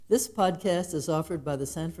This podcast is offered by the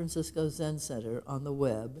San Francisco Zen Center on the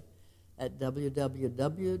web at www.sfzc.org.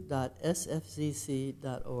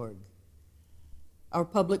 Our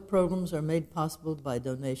public programs are made possible by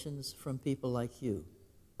donations from people like you.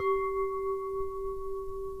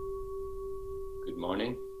 Good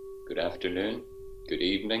morning, good afternoon, good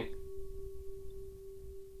evening.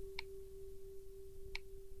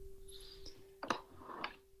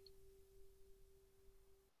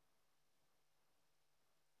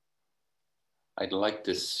 I'd like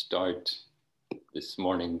to start this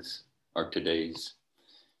morning's or today's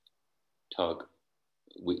talk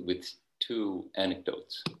with two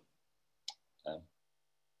anecdotes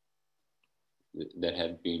that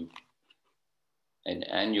have been an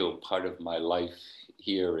annual part of my life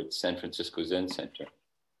here at San Francisco Zen Center,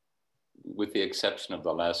 with the exception of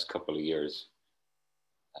the last couple of years.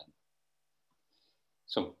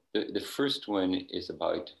 So the first one is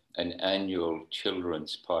about an annual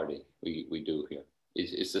children's party we do here.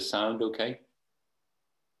 Is the sound okay?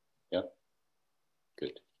 Yeah,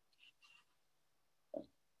 good.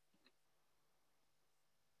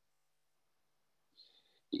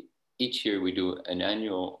 Each year we do an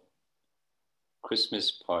annual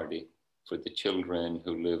Christmas party for the children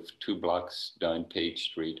who live 2 blocks down Page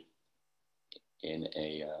Street in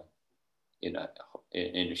a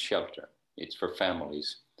shelter. It's for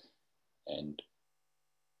families, and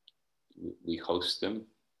we host them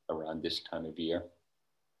around this time of year.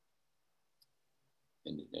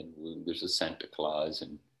 And there's a Santa Claus,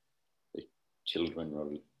 and the children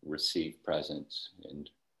will receive presents, and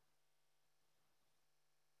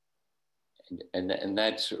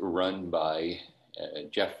that's run by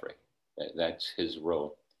Jeffrey. That's his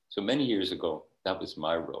role. So many years ago, that was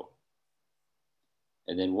my role.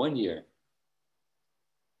 And then one year,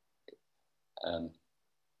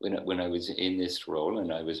 when I was in this role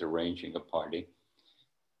and I was arranging a party,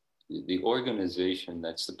 the organization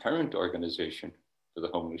that's the parent organization for the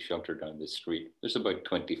homeless shelter down the street, there's about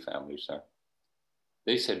 20 families there.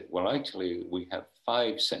 They said, well, actually, we have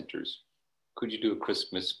 5 centers. Could you do a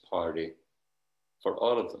Christmas party for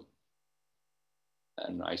all of them?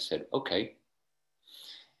 And I said, okay.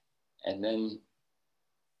 And then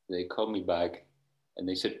they called me back and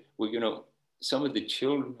they said, well, some of the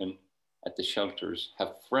children at the shelters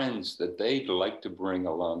have friends that they'd like to bring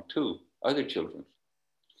along too, other children.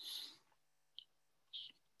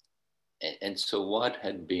 And so what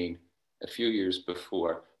had been a few years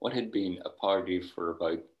before, what had been a party for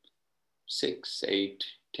about 6, 8,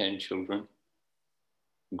 10 children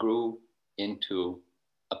grew into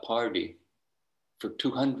a party for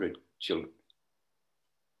 200 children.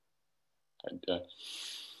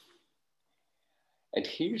 And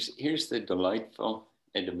here's the delightful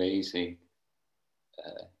and amazing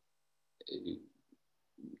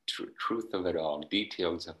truth of it all,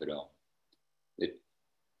 details of it all.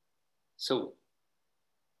 So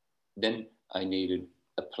then I needed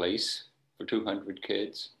a place for 200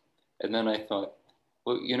 kids. And then I thought,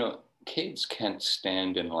 well, kids can't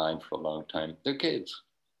stand in line for a long time. They're kids.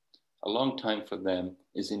 A long time for them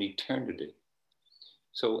is an eternity.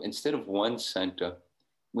 So instead of 1 Santa,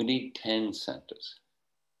 we need 10 Santas.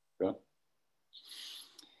 Right?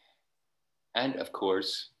 And of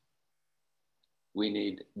course, we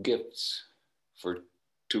need gifts for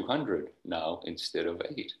 200 now instead of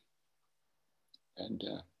 8. And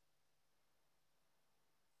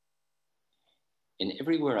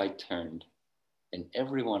everywhere I turned and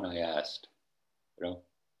everyone I asked, the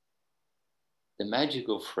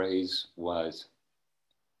magical phrase was,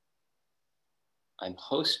 I'm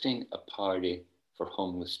hosting a party for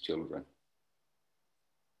homeless children.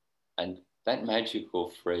 And that magical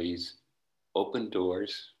phrase opened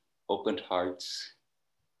doors, opened hearts,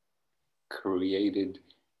 created,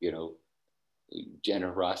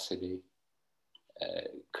 generosity,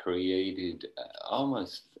 created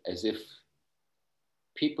almost as if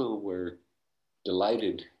people were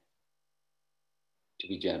delighted to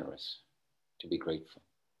be generous, to be grateful.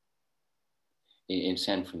 In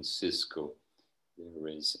San Francisco, there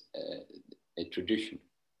is a tradition.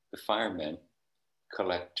 The firemen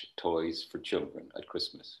collect toys for children at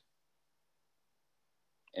Christmas.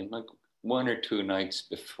 And like 1 or 2 nights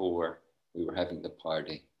before we were having the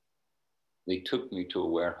party, they took me to a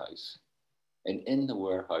warehouse. And in the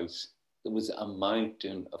warehouse, there was a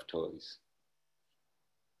mountain of toys.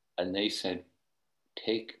 And they said,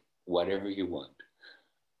 take whatever you want.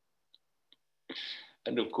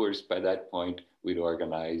 And of course, by that point, we'd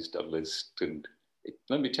organized a list. And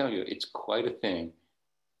let me tell you, it's quite a thing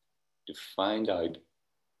to find out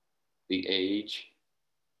the age,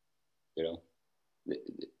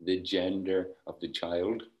 the gender of the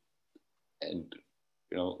child, and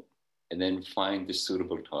and then find the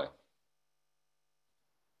suitable toy.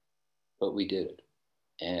 But we did it.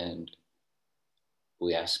 And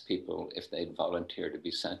we asked people if they'd volunteer to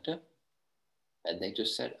be Santa. And they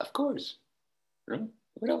just said, of course.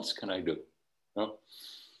 What else can I do?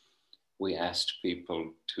 We asked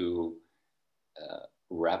people to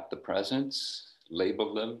wrap the presents,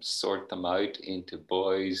 label them, sort them out into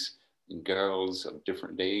boys and girls of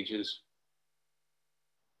different ages.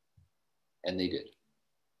 And they did.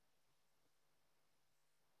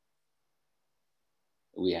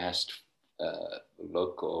 We asked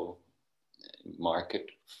local market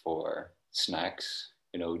for snacks,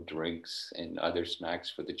 drinks and other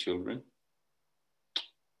snacks for the children.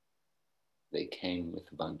 They came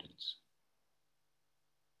with abundance.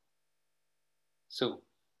 So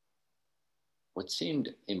what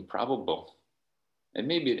seemed improbable, and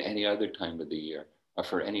maybe at any other time of the year or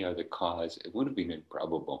for any other cause, it would have been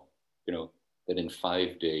improbable, that in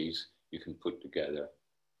 5 days you can put together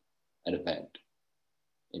an event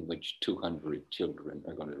in which 200 children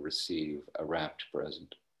are going to receive a wrapped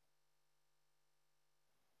present.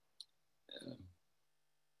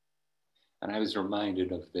 And I was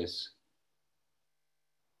reminded of this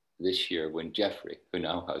year when Jeffrey, who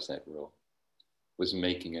now has that role, was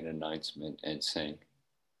making an announcement and saying,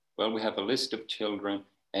 well, we have a list of children,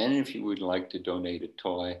 and if you would like to donate a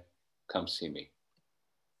toy, come see me.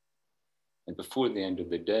 And before the end of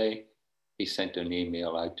the day, he sent an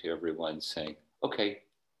email out to everyone saying, okay,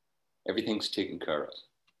 everything's taken care of.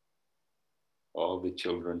 All the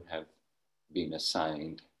children have been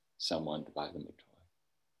assigned someone to buy them a toy.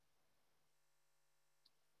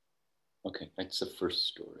 Okay, that's the first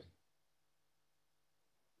story.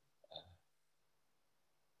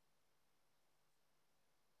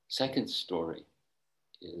 Second story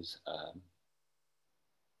is,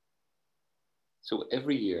 so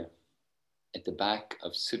every year at the back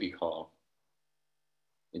of City Hall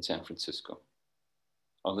in San Francisco,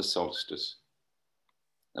 on the solstice,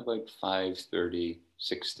 about 5:30,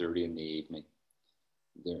 6:30 in the evening,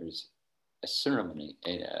 there's a ceremony,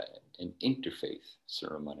 an interfaith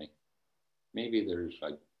ceremony. Maybe there's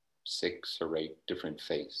like 6 or 8 different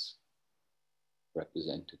faiths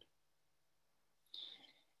represented.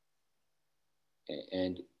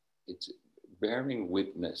 And it's bearing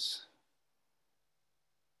witness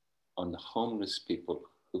on the homeless people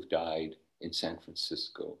who've died in San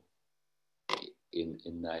Francisco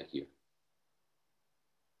in that year.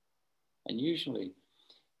 And usually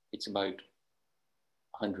it's about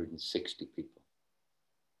 160 people.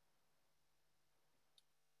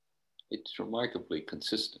 It's remarkably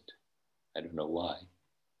consistent. I don't know why.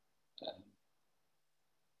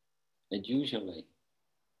 And usually,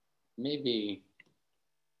 maybe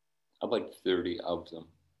about 30 of them,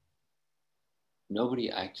 nobody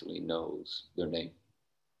actually knows their name.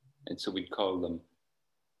 And so we'd call them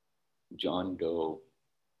John Doe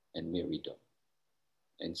and Mary Doe.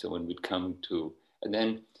 And so when we'd come to, and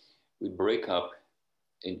then we'd break up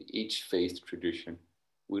in each faith tradition,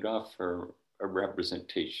 we'd offer a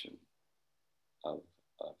representation of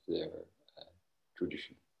their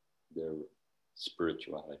tradition, their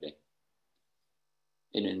spirituality.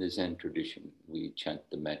 And in the Zen tradition, we chant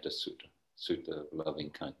the Metta Sutta, Sutta of loving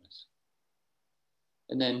kindness.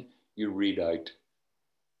 And then you read out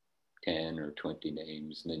 10 or 20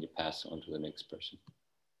 names, and then you pass on to the next person.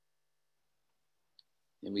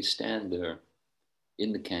 And we stand there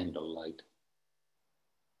in the candlelight.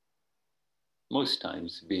 Most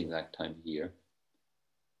times, being that time of year,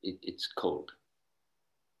 it's cold.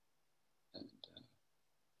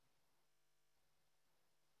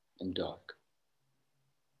 And dark.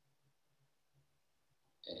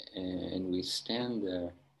 And we stand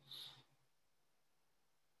there.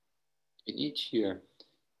 And each year,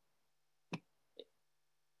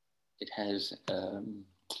 it has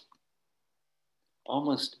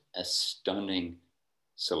almost a stunning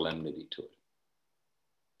solemnity to it.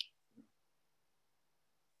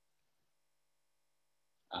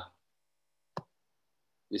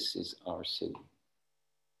 This is our city.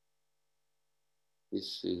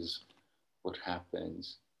 This is what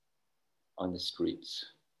happens on the streets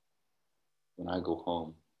when I go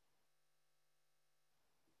home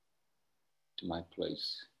to my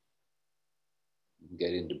place,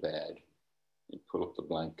 get into bed and pull up the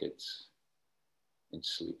blankets and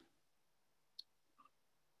sleep.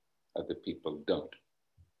 Other people don't.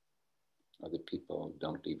 Other people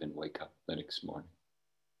don't even wake up the next morning.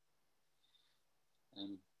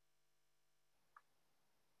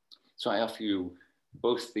 So I offer you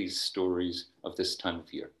both these stories of this time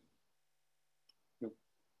of year.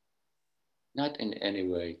 Not in any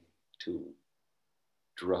way to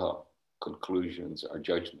draw conclusions or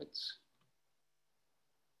judgments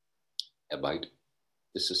about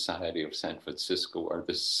the society of San Francisco or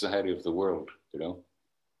the society of the world, you know.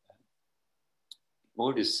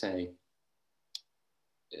 More to say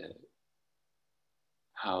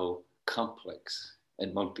how complex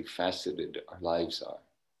and multifaceted our lives are.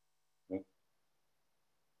 You know?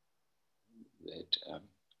 That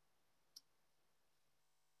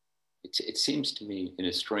it seems to me in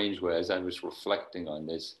a strange way, as I was reflecting on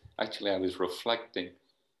this, actually I was reflecting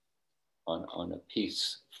on a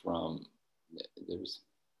piece from, there's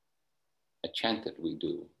a chant that we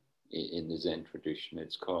do in the Zen tradition.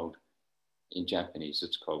 It's called, in Japanese,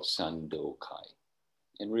 it's called Sando Kai.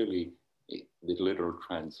 And really, the literal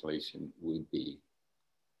translation would be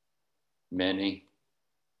many,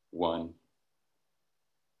 one,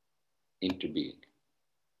 interbeing.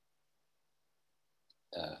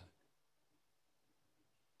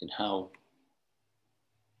 And how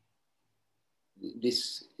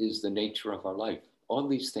this is the nature of our life. All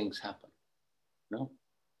these things happen, no?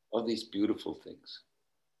 All these beautiful things.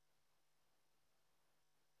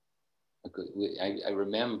 I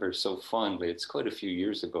remember so fondly, it's quite a few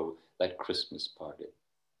years ago, that Christmas party.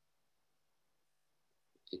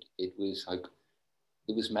 It was like,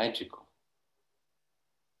 it was magical.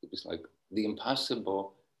 It was like the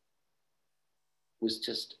impossible was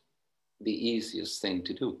just the easiest thing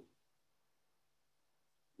to do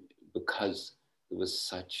because there was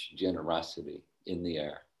such generosity in the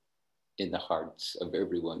air, in the hearts of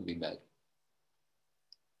everyone we met.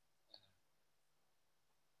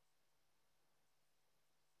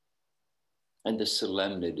 And the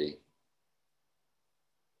solemnity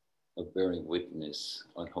of bearing witness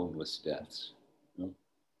on homeless deaths. You know?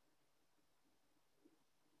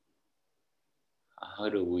 How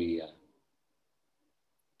do we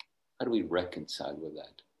reconcile with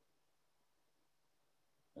that?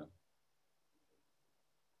 You know?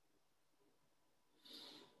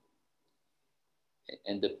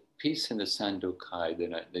 And the piece in the Sando Kai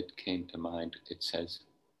that came to mind, it says,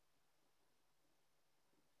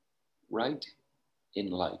 right in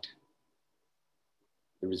light,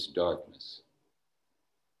 there is darkness,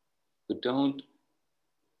 but don't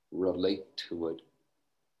relate to it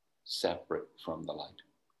separate from the light.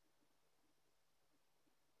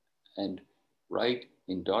 And right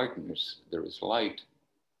in darkness, there is light,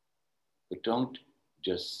 but don't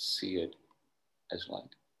just see it as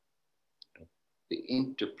light. The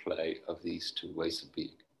interplay of these two ways of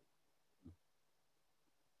being.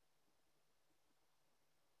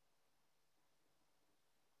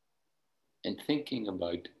 And thinking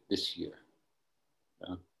about this year,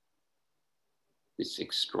 this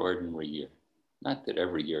extraordinary year, not that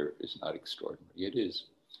every year is not extraordinary, it is,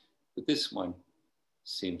 but this one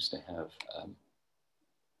seems to have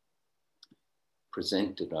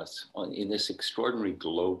presented us in this extraordinary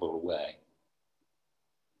global way.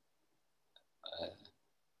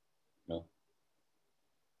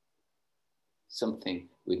 Something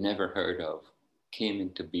we'd never heard of came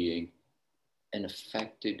into being and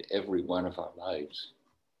affected every one of our lives.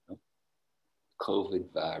 You know?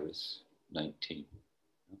 COVID virus 19.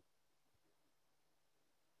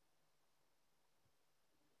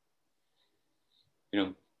 You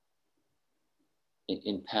know,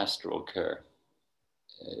 in pastoral care,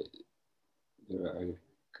 there are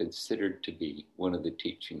considered to be one of the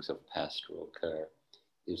teachings of pastoral care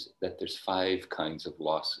is that there's 5 kinds of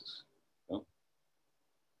losses. You know?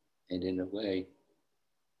 And in a way,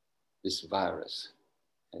 this virus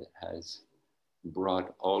has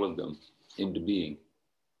brought all of them into being,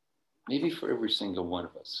 maybe for every single one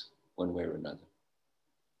of us, one way or another.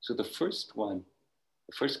 So the first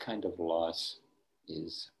kind of loss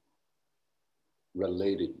is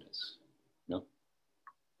relatedness. You know,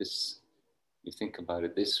 this, you think about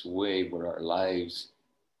it, this way where our lives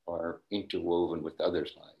are interwoven with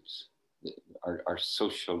others' lives, our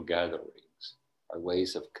social gatherings, our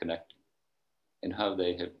ways of connecting, and how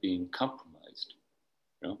they have been compromised,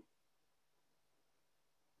 you know?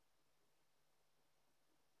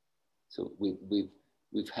 So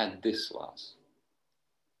we've had this loss.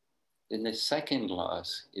 And the second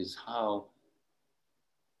loss is how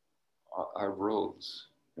our roles,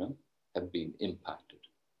 you know, have been impacted.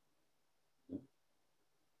 You know?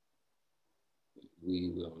 We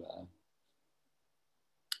will,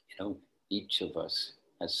 you know, each of us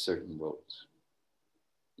has certain roles,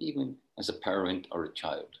 even as a parent or a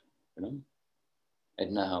child, you know,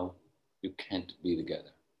 and now you can't be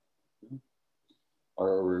together. You know?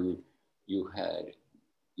 Or you had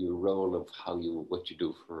your role of what you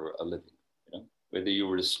do for a living, you know, whether you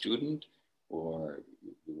were a student or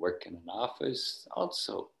you work in an office,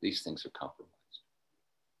 also these things are compromised.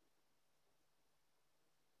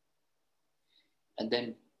 And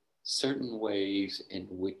then certain ways in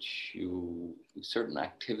which certain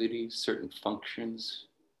activities, certain functions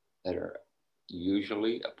that are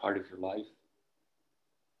usually a part of your life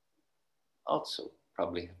also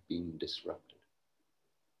probably have been disrupted.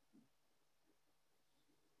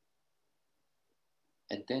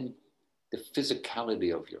 And then the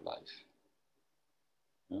physicality of your life.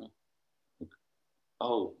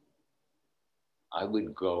 Oh, I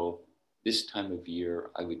would go this time of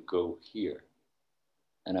year, I would go here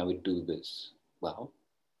and I would do this. Well,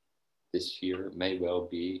 this year may well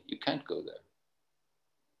be you can't go there.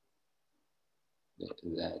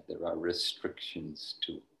 That there are restrictions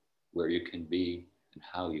to where you can be and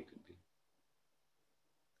how you can be.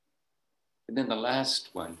 And then the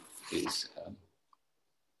last one is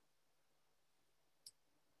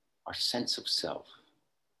our sense of self.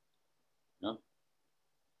 You know?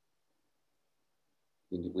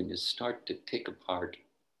 When you start to take apart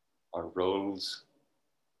our roles,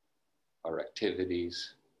 our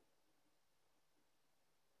activities,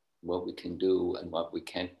 what we can do and what we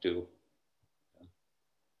can't do,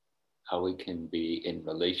 how we can be in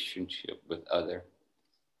relationship with other.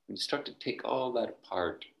 When you start to take all that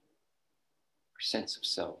apart, our sense of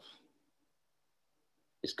self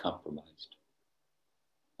is compromised.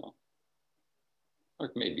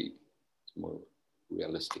 Or maybe it's more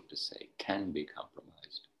realistic to say can be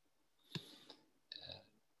compromised.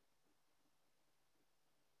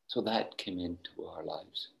 So that came into our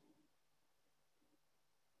lives.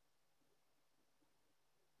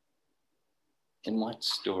 And what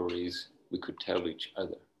stories we could tell each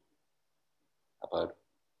other about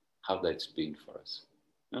how that's been for us.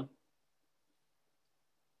 No?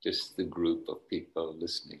 Just the group of people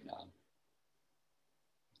listening now.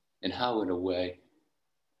 And how, in a way,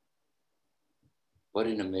 what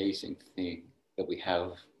an amazing thing that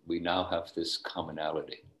we now have this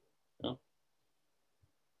commonality. No?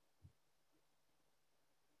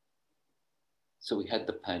 So we had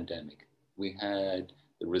the pandemic. We had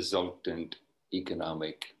the resultant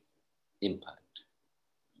economic impact.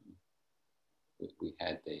 We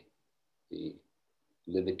had the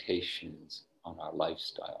limitations on our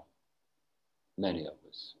lifestyle. Many of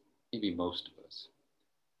us, maybe most of us.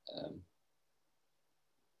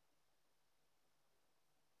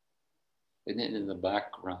 And then in the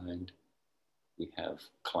background, we have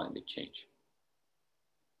climate change.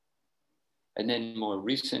 And then more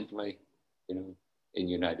recently, in the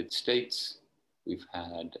United States, we've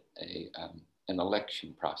had an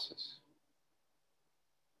election process.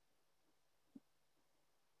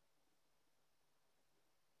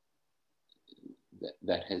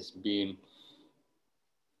 That has been,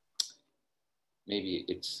 maybe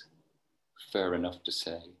it's fair enough to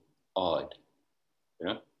say, odd,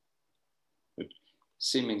 But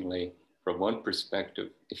seemingly, from one perspective,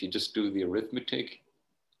 if you just do the arithmetic,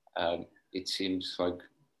 it seems like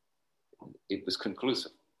it was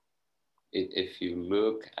conclusive. If you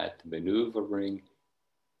look at the maneuvering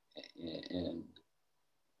and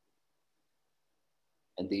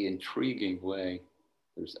the intriguing way,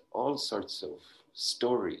 there's all sorts of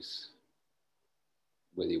stories,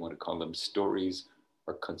 whether you want to call them stories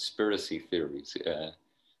or conspiracy theories,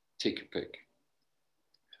 take your pick.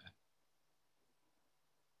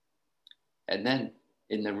 And then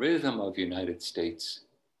in the rhythm of the United States,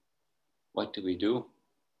 what do?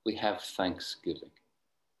 We have Thanksgiving.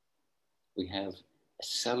 We have a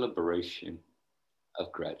celebration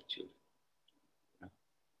of gratitude.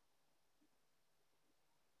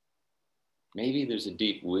 Maybe there's a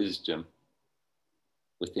deep wisdom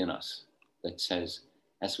within us that says,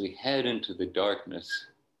 as we head into the darkness,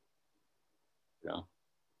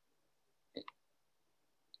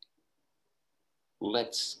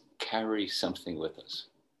 let's carry something with us.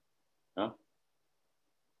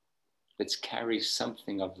 Let's carry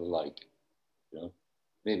something of the light.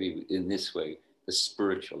 Maybe in this way, the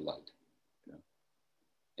spiritual light.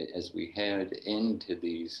 As we head into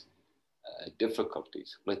these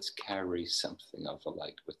difficulties, let's carry something of the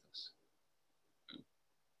light with us.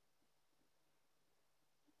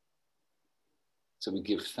 So we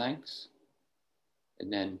give thanks,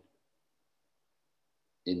 and then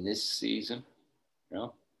in this season,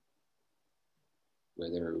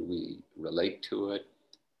 whether we relate to it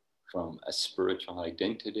from a spiritual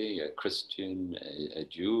identity, a Christian, a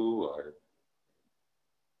Jew, or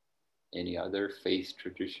any other faith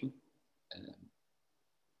tradition,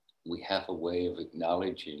 we have a way of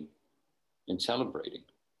acknowledging and celebrating,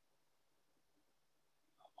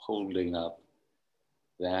 holding up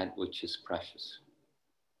that which is precious.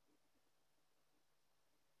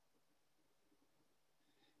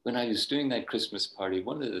 When I was doing that Christmas party,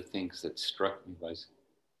 one of the things that struck me was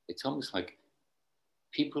it's almost like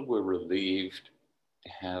people were relieved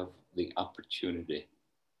to have the opportunity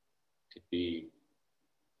to be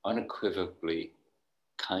unequivocally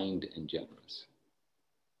kind and generous.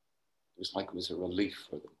 It was like it was a relief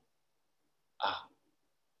for them. Ah,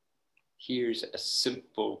 here's a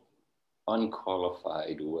simple,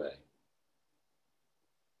 unqualified way,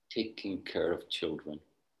 taking care of children,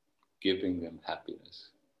 giving them happiness.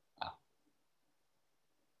 Ah.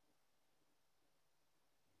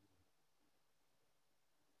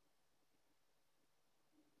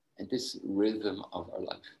 And this rhythm of our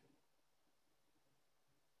life.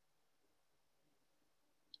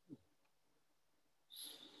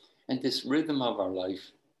 And this rhythm of our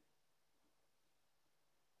life,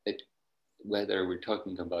 it, whether we're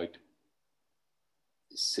talking about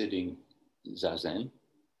sitting zazen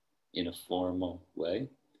in a formal way,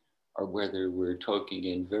 or whether we're talking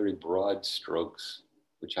in very broad strokes,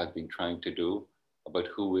 which I've been trying to do, about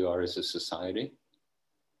who we are as a society,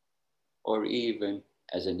 or even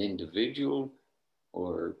as an individual,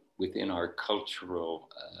 or within our cultural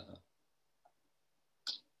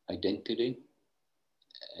identity.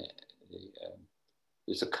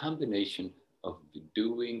 There's a combination of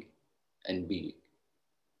doing and being.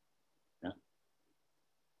 Yeah?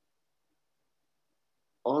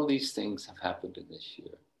 All these things have happened in this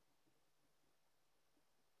year.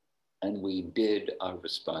 And we did our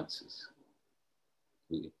responses.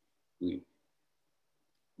 We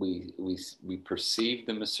perceived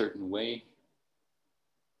them a certain way.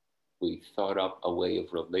 We thought up a way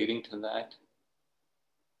of relating to that.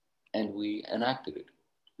 And we enacted it,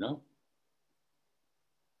 you know?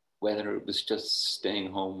 Whether it was just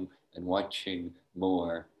staying home and watching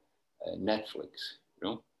more Netflix, you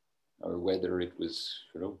know, or whether it was,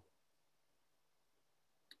 you know,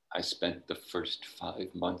 I spent the first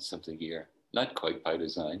 5 months of the year, not quite by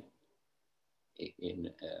design,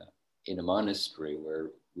 in a monastery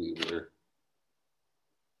where we were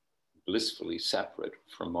blissfully separate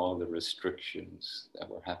from all the restrictions that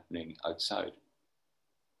were happening outside.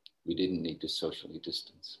 We didn't need to socially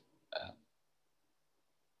distance.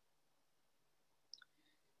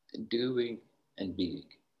 Doing and being.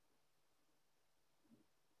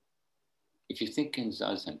 If you think in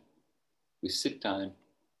Zazen, we sit down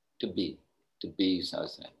to be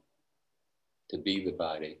Zazen, to be the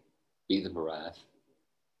body, be the breath,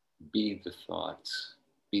 be the thoughts,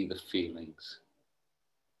 be the feelings,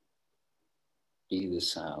 be the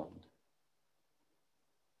sound.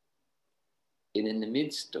 And in the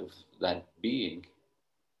midst of that being,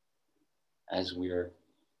 as we're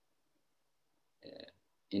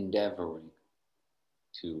endeavoring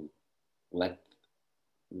to let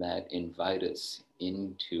that invite us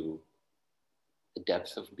into the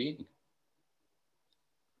depth of being,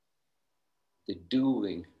 the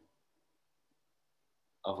doing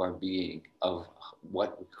of our being, of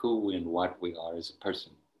who and what we are as a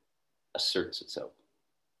person, asserts itself.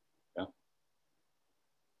 Yeah?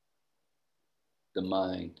 The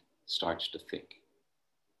mind starts to think.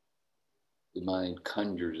 The mind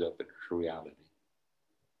conjures up a reality.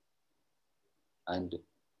 And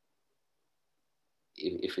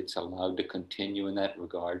if it's allowed to continue in that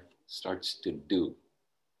regard, starts to do.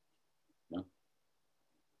 You know?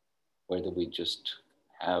 Whether we just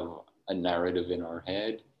have a narrative in our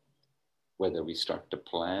head, whether we start to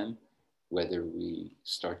plan, whether we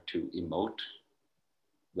start to emote,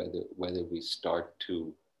 whether we start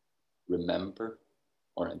to remember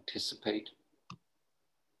or anticipate,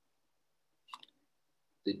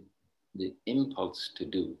 the impulse to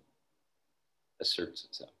do asserts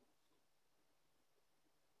itself.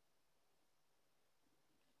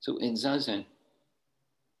 So in Zazen,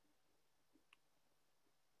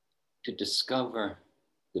 to discover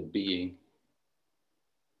the being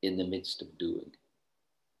in the midst of doing,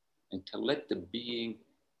 and to let the being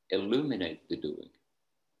illuminate the doing.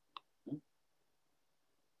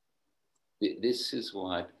 This is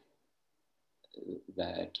what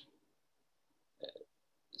that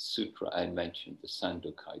sutra I mentioned, the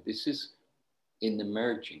Sandokai. This is in the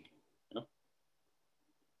merging. You know?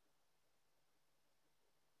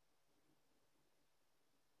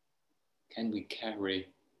 Can we carry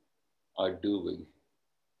our doing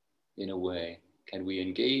in a way? Can we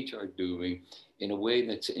engage our doing in a way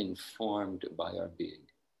that's informed by our being?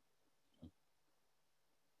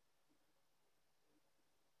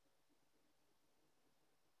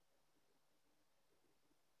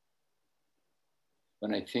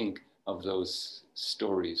 When I think of those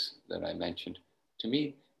stories that I mentioned, to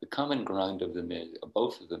me, the common ground of them is,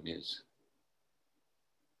 both of them is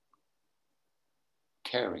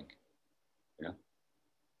caring. You know,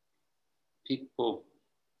 people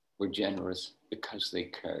were generous because they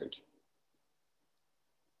cared.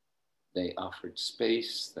 They offered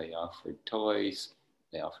space, they offered toys,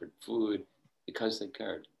 they offered food because they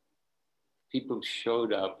cared. People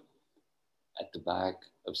showed up at the back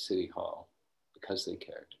of City Hall because they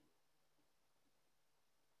cared.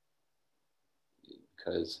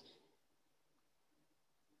 Because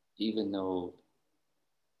even though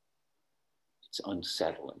it's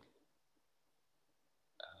unsettling,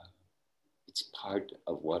 it's part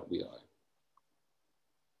of what we are.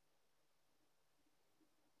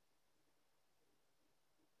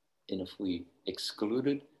 And if we exclude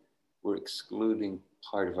it, we're excluding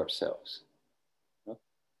part of ourselves. You know?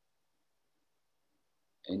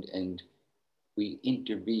 And we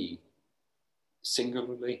intervene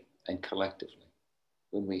singularly and collectively.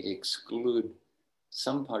 When we exclude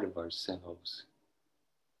some part of ourselves,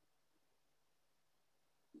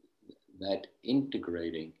 that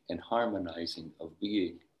integrating and harmonizing of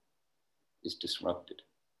being is disrupted.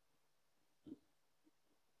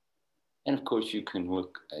 And of course, you can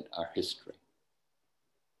look at our history.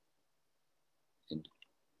 And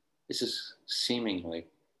this is seemingly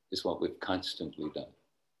is what we've constantly done.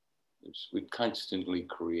 We've constantly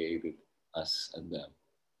created us and them.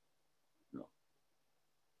 You know?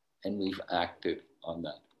 And we've acted on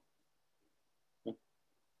that.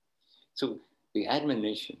 So the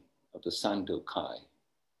admonition of the Sandokai,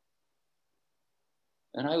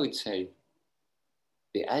 and I would say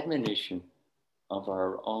the admonition of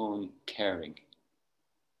our own caring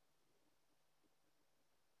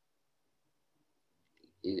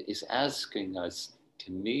is asking us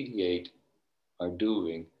to mediate our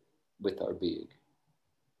doing with our being.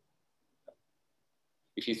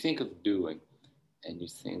 If you think of doing and you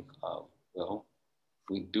think of, well,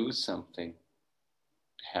 we do something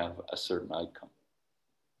to have a certain outcome.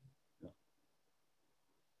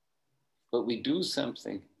 But we do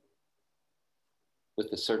something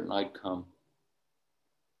with a certain outcome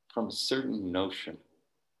from a certain notion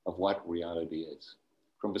of what reality is,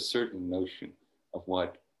 from a certain notion of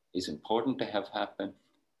what is important to have happen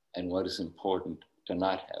and what is important to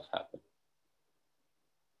not have happen.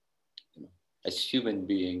 You know, as human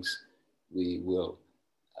beings, we will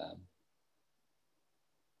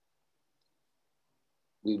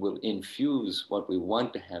infuse what we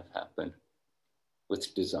want to have happen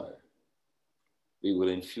with desire. We will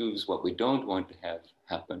infuse what we don't want to have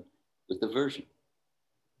happen with aversion.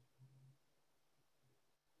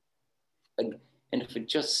 And if it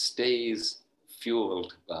just stays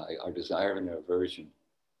fueled by our desire and our aversion,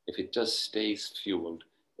 if it just stays fueled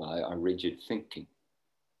by our rigid thinking,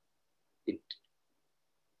 it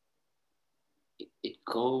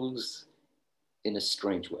goes in a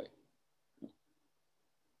strange way.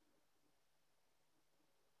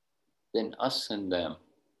 Then us and them,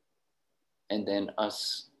 and then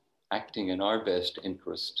us acting in our best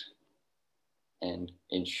interest and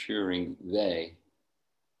ensuring they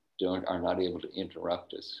are not able to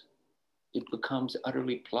interrupt us, it becomes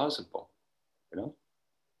utterly plausible, you know?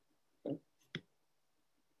 Okay?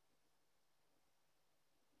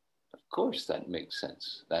 Of course that makes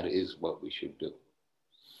sense. That is what we should do.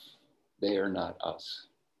 They are not us.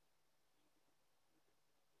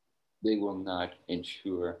 They will not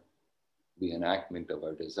ensure the enactment of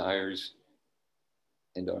our desires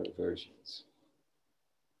and our aversions.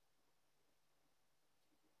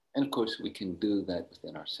 And of course, we can do that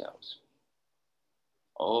within ourselves,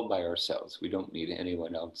 all by ourselves. We don't need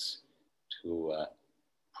anyone else to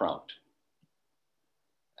prompt.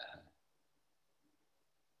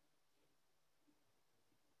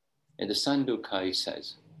 And the Sandokai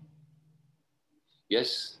says,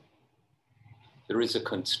 yes, there is a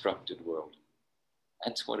constructed world.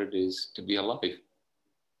 That's what it is to be alive.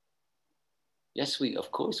 Yes,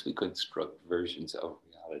 of course we construct versions of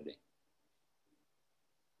reality.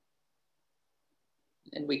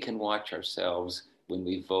 And we can watch ourselves when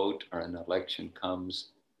we vote or an election comes,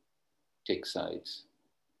 take sides,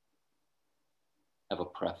 have a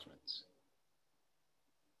preference.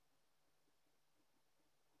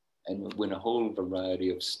 And when a whole variety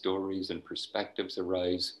of stories and perspectives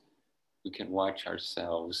arise, we can watch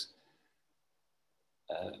ourselves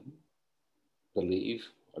believe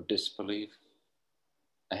or disbelieve.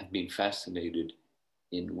 I have been fascinated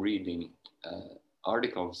in reading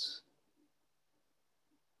articles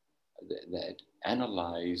that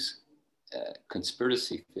analyze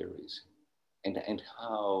conspiracy theories and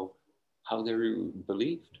how they're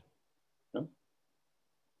believed. You know?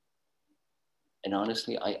 And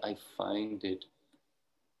honestly, I find it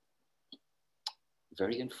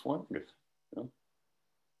very informative. You know?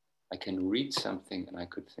 I can read something and I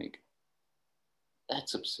could think,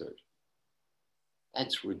 that's absurd.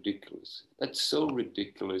 That's ridiculous. That's so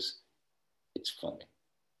ridiculous, it's funny.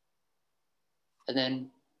 And then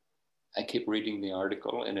I keep reading the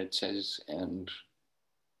article, and it says, and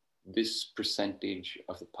this percentage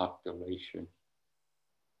of the population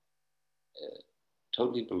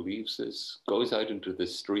totally believes this, goes out into the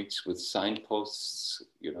streets with signposts,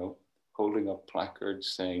 holding up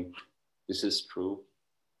placards saying, this is true.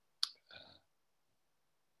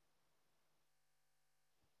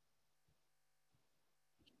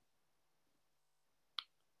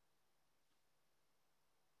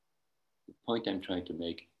 The point I'm trying to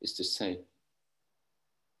make is to say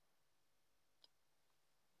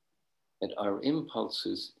that our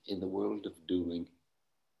impulses in the world of doing,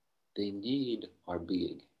 they need our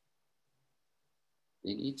being.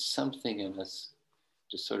 They need something in us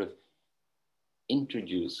to sort of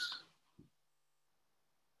introduce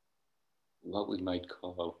what we might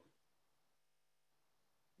call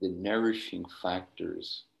the nourishing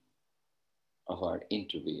factors of our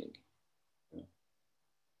interbeing.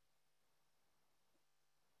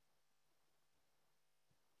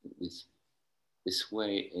 This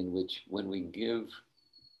way in which when we give,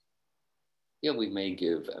 we may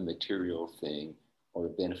give a material thing or a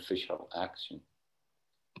beneficial action,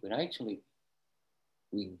 but actually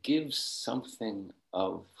we give something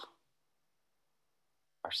of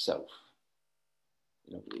ourself.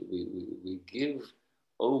 We give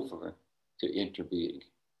over to interbeing.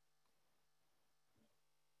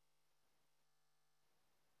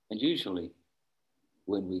 And usually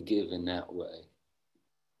when we give in that way,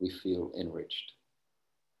 we feel enriched.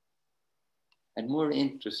 And more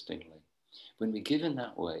interestingly, when we give in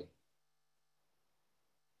that way,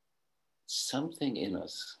 something in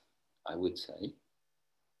us, I would say,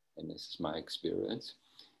 and this is my experience,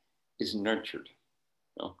 is nurtured.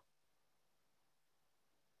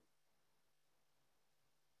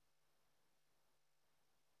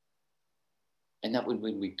 And that when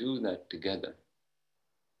we do that together,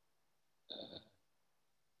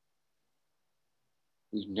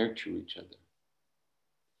 we nurture each other.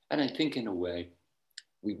 And I think in a way,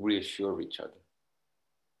 we reassure each other.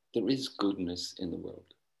 There is goodness in the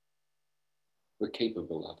world. We're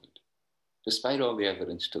capable of it. Despite all the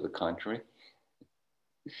evidence to the contrary,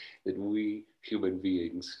 that we human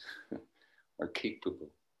beings are capable.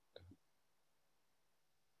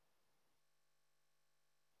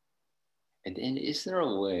 And then is there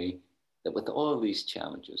a way that with all these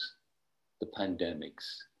challenges, the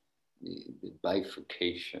pandemics, the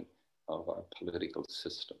bifurcation of our political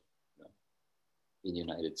system in the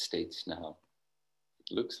United States now,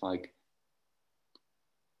 it looks like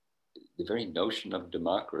the very notion of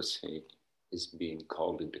democracy is being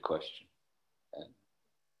called into question.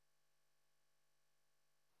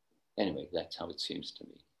 Anyway, that's how it seems to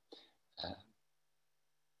me.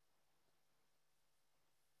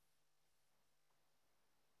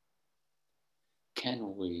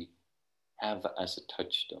 Can we have as a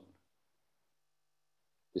touchstone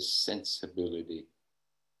the sensibility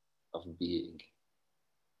of being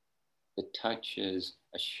that touches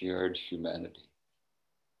a shared humanity?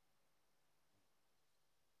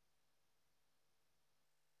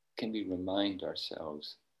 Can we remind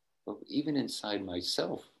ourselves, well, even inside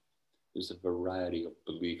myself, there's a variety of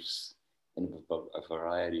beliefs and a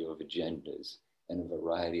variety of agendas and a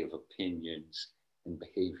variety of opinions and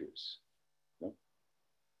behaviors.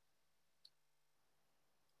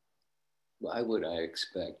 Why would I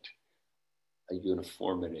expect a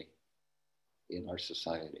uniformity in our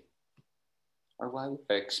society? Or why would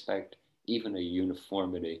I expect even a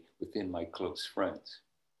uniformity within my close friends?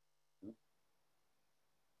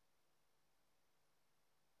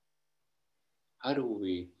 How do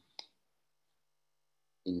we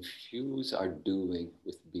infuse our doing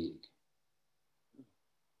with being?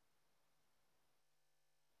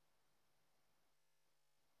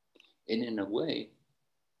 And in a way,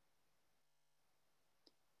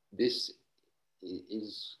 this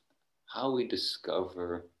is how we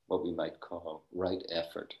discover what we might call right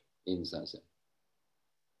effort in Zazen.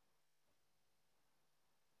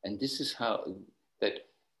 And this is how that,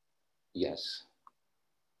 yes,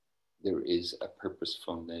 there is a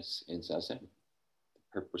purposefulness in Zazen. The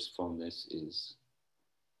purposefulness is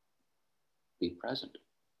be present.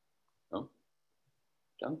 No?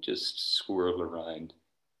 Don't just swirl around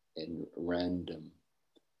in random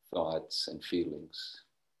thoughts and feelings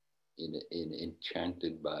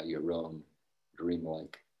enchanted by your own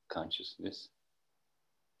dreamlike consciousness.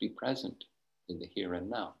 Be present in the here and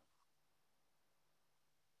now.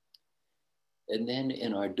 And then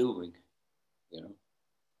in our doing,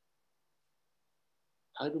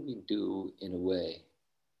 how do we do in a way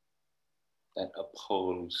that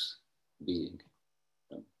upholds being?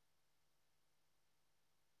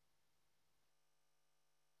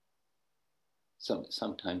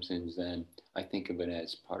 sometimes in Zen, I think of it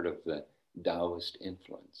as part of the Taoist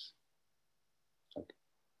influence, like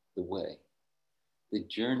the way. The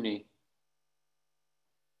journey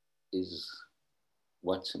is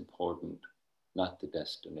what's important, not the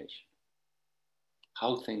destination.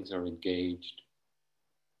 How things are engaged,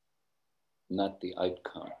 not the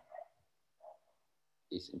outcome,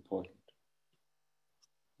 is important.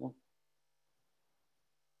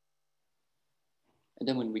 And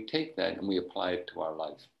then when we take that and we apply it to our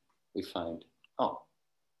life, we find, oh,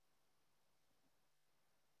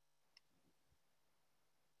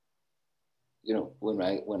 you know, when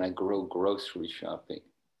I go grocery shopping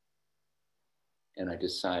and I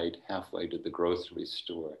decide halfway to the grocery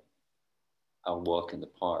store, I'll walk in the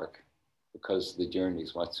park because the journey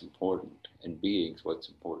is what's important and being is what's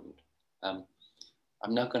important. I'm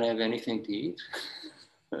not going to have anything to eat.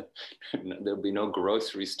 There'll be no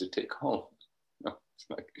groceries to take home. No, it's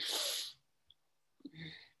like,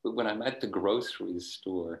 but when I'm at the grocery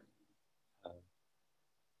store,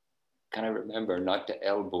 can I remember not to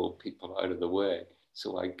elbow people out of the way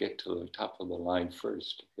so I get to the top of the line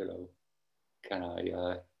first? You know, can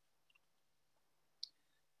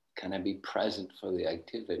I be present for the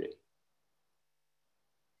activity?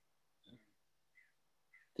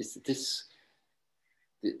 This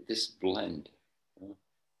blend. You know?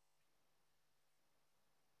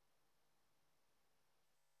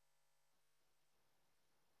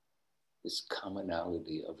 This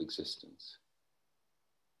commonality of existence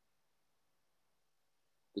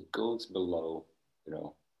that goes below, you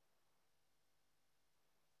know,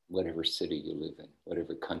 whatever city you live in,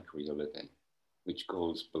 whatever country you live in, which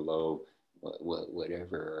goes below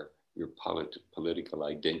whatever your political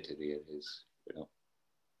identity it is, you know,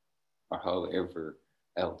 or however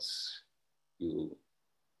else you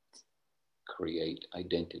create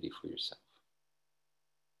identity for yourself.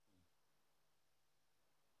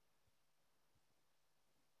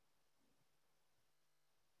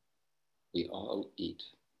 We all eat.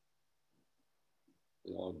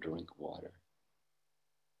 We all drink water.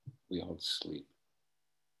 We all sleep.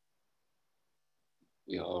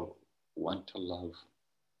 We all want to love.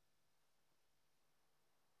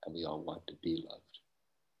 And we all want to be loved.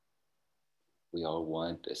 We all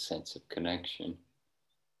want a sense of connection.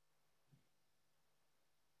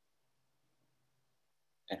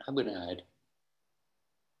 And I would add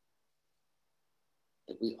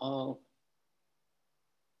that we all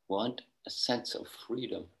want a sense of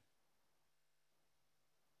freedom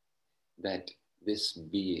that this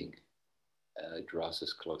being draws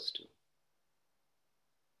us close to.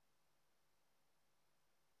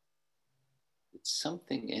 It's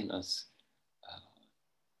something in us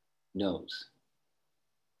knows.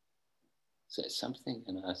 So something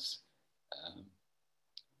in us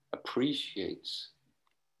appreciates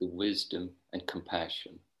the wisdom and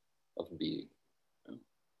compassion of being.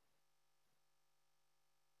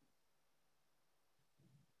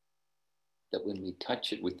 That when we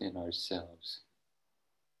touch it within ourselves,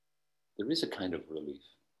 there is a kind of relief.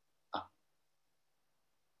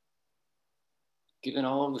 Given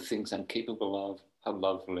all the things I'm capable of, how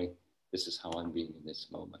lovely, this is how I'm being in this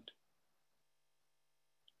moment.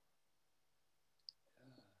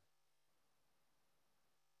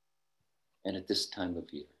 And at this time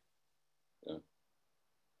of year,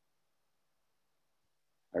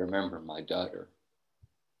 I remember my daughter,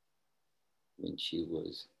 when she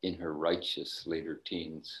was in her righteous later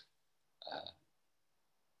teens,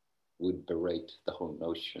 would berate the whole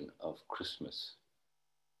notion of Christmas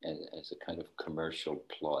as a kind of commercial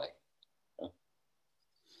ploy.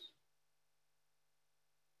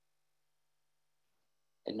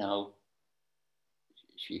 And now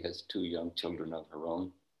she has 2 young children of her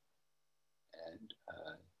own. And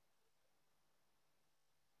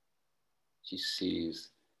she sees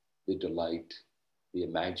the delight, the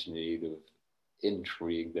imaginative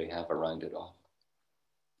intrigue they have around it all.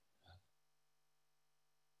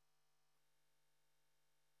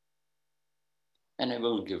 And I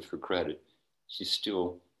will give her credit. She's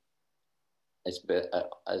still,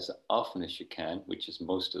 as often as she can, which is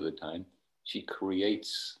most of the time, she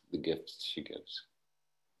creates the gifts she gives,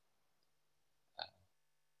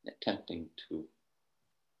 attempting to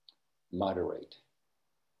moderate.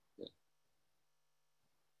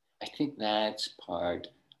 I think that's part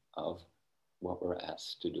of what we're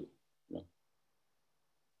asked to do. You know?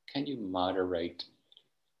 Can you moderate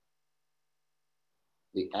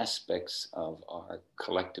the aspects of our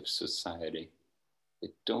collective society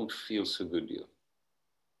that don't feel so good to you?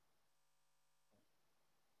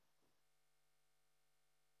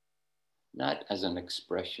 Not as an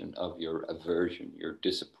expression of your aversion, your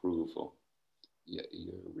disapproval, your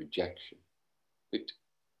rejection, but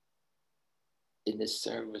in the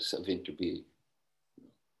service of interbeing.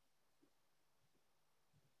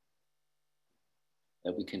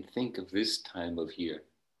 That we can think of this time of year,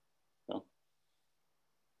 you know,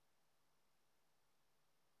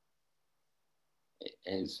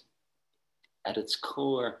 as at its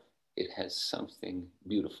core, it has something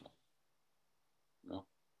beautiful. You know?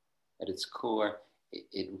 At its core,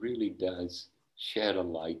 it really does shed a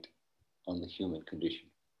light on the human condition.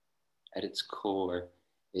 At its core,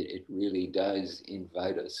 it really does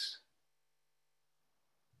invite us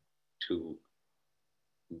to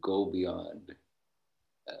go beyond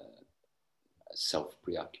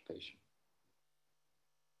self-preoccupation.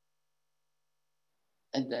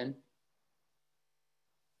 And then,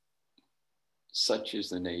 such is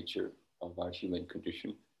the nature of our human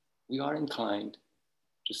condition, we are inclined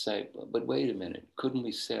to say, but wait a minute, couldn't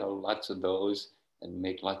we sell lots of those and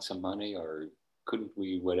make lots of money, or couldn't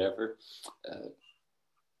we whatever?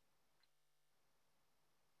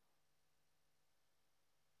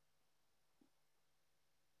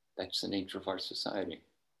 That's the nature of our society.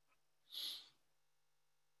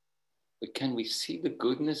 But can we see the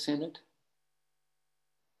goodness in it?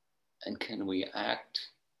 And can we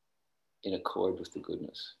act in accord with the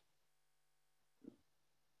goodness?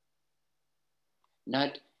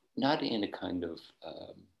 Not in a kind of,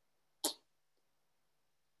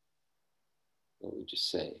 what would you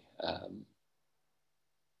say?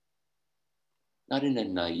 Not in a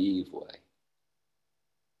naive way,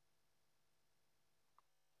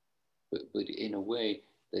 but in a way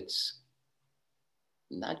that's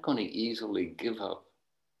not going to easily give up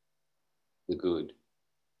the good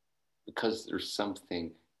because there's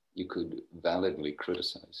something you could validly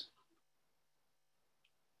criticize.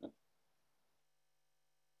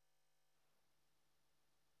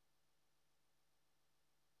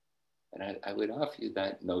 And I would offer you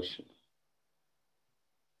that notion.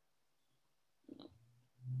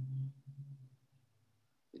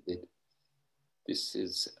 That this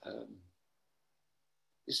is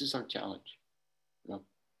our challenge. You know?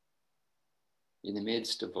 In the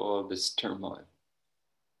midst of all this turmoil,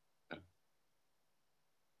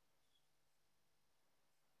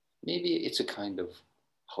 maybe it's a kind of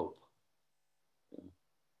hope. You know?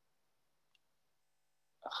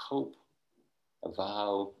 A hope, a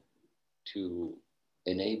vow to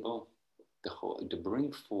enable to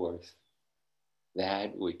bring forth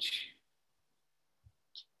that which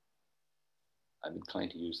I'm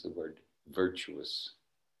inclined to use the word virtuous,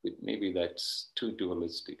 but maybe that's too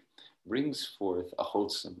dualistic, brings forth a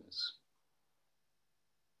wholesomeness.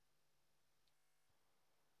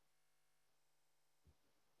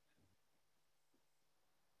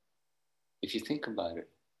 If you think about it,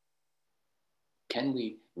 can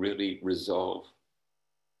we really resolve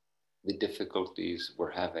the difficulties we're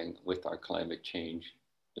having with our climate change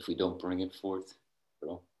if we don't bring it forth? You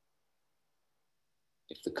know?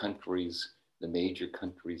 If the major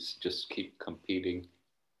countries just keep competing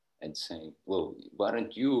and saying, well, why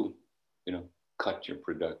don't you, cut your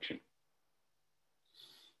production?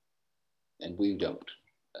 And we don't.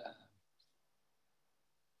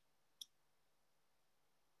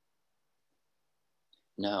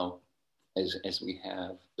 Now, as we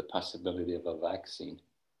have the possibility of a vaccine,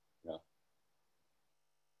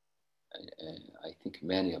 I think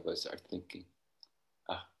many of us are thinking,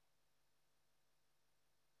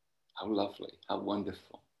 how lovely, how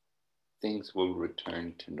wonderful. Things will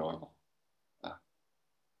return to normal.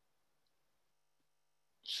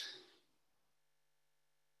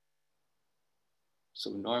 So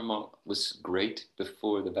normal was great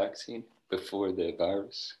before the vaccine, before the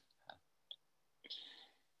virus.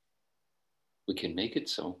 We can make it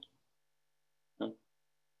so. No?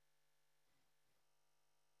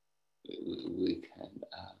 We can,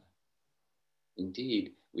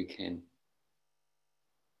 indeed, we can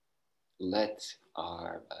let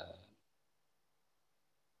our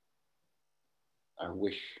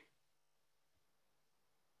wish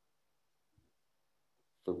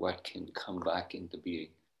for what can come back into being.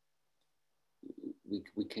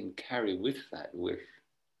 We can carry with that wish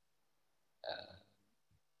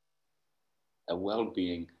a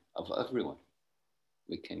well-being of everyone.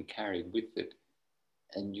 We can carry with it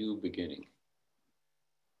a new beginning.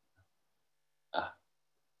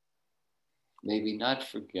 Maybe not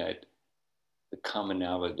forget the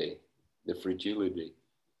commonality, the fragility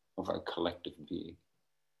of our collective being.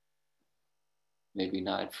 Maybe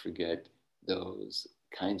not forget those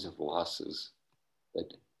kinds of losses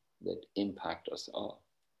that impact us all.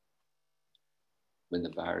 When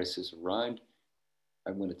the virus is around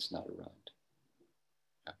and when it's not around.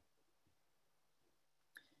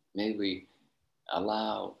 May we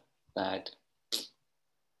allow that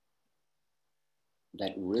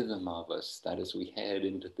that rhythm of us, that as we head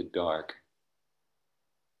into the dark,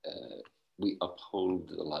 we uphold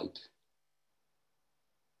the light.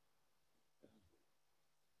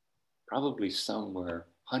 Probably somewhere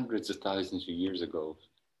hundreds of thousands of years ago,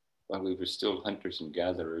 while we were still hunters and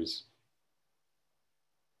gatherers,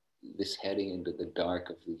 this heading into the dark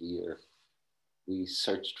of the year, we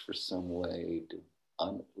searched for some way to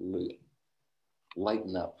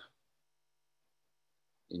lighten up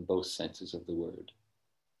in both senses of the word.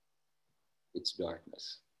 It's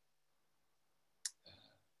darkness.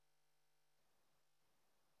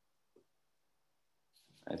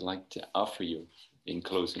 I'd like to offer you, in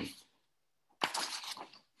closing,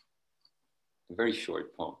 a very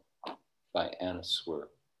short poem by Anna Swir.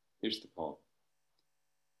 Here's the poem.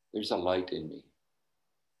 There's a light in me.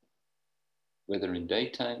 Whether in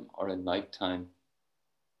daytime or in nighttime,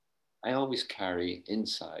 I always carry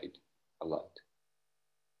inside a light.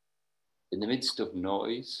 In the midst of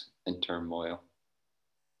noise and turmoil,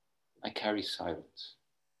 I carry silence.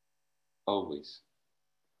 Always,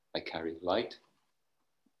 I carry light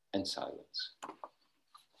and silence.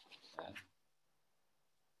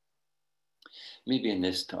 Maybe in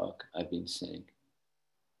this talk, I've been saying,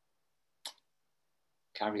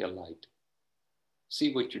 carry a light.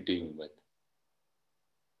 See what you're dealing with.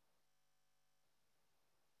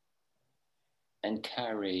 And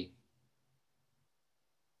carry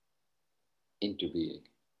into being.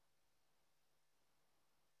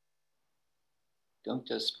 Don't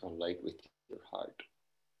just relate with your heart.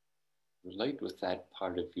 Relate with that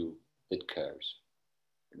part of you that cares.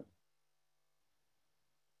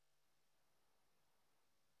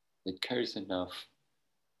 That cares enough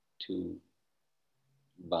to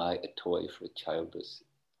buy a toy for a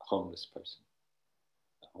homeless person,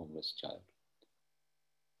 a homeless child.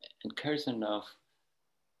 And cares enough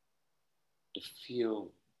to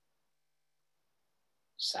feel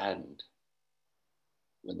saddened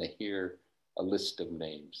when they hear a list of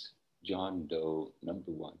names. John Doe,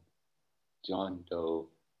 number 1. John Doe,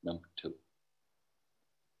 number 2.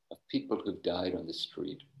 Of people who've died on the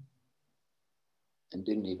street and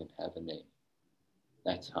didn't even have a name.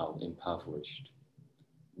 That's how impoverished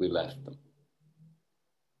we left them.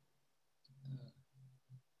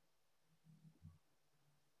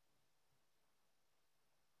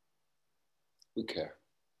 We care.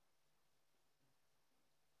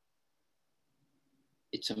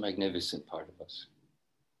 It's a magnificent part of us.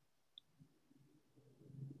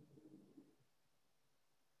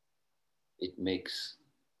 It makes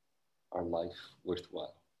our life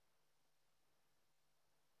worthwhile.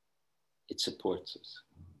 It supports us.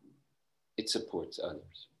 It supports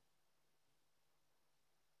others.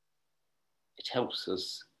 It helps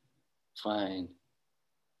us find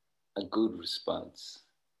a good response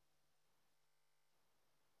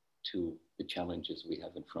to the challenges we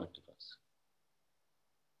have in front of us.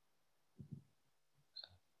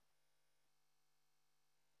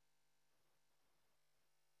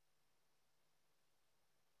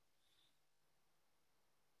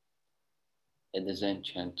 And the Zen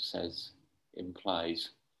chant implies,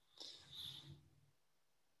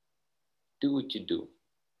 do what you do.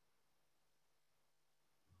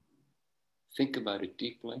 Think about it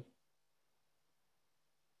deeply.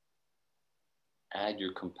 Add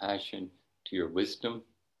your compassion to your wisdom,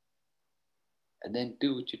 and then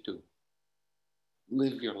do what you do.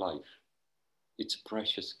 Live your life. It's a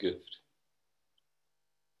precious gift.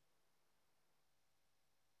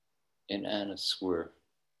 And Anna Swir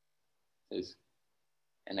says,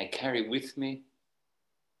 and I carry with me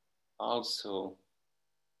also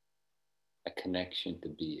a connection to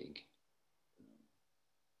being.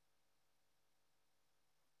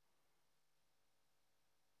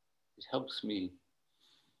 It helps me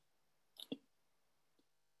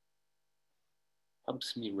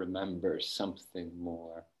remember something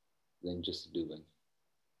more than just doing.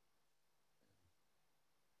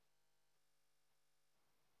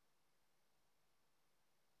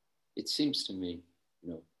 It seems to me,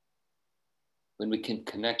 when we can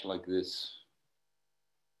connect like this,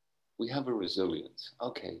 we have a resilience.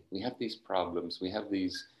 Okay, we have these problems, we have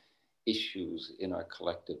these issues in our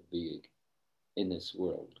collective being, in this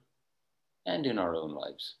world, and in our own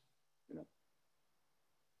lives.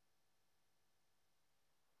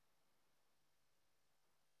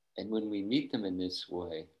 And when we meet them in this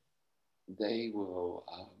way, they'll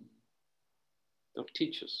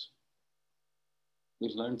teach us. We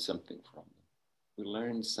learn something from them. We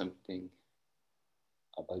learn something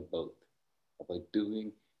about both, about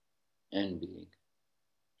doing and being.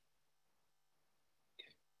 Okay.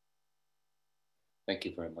 Thank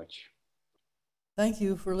you very much. Thank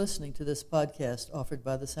you for listening to this podcast offered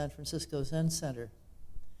by the San Francisco Zen Center.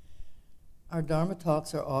 Our Dharma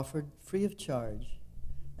talks are offered free of charge,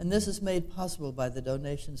 and this is made possible by the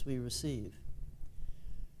donations we receive.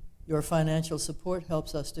 Your financial support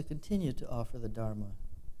helps us to continue to offer the Dharma.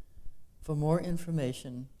 For more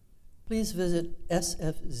information, please visit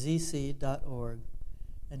sfzc.org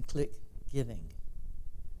and click Giving.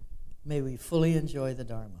 May we fully enjoy the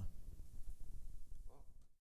Dharma.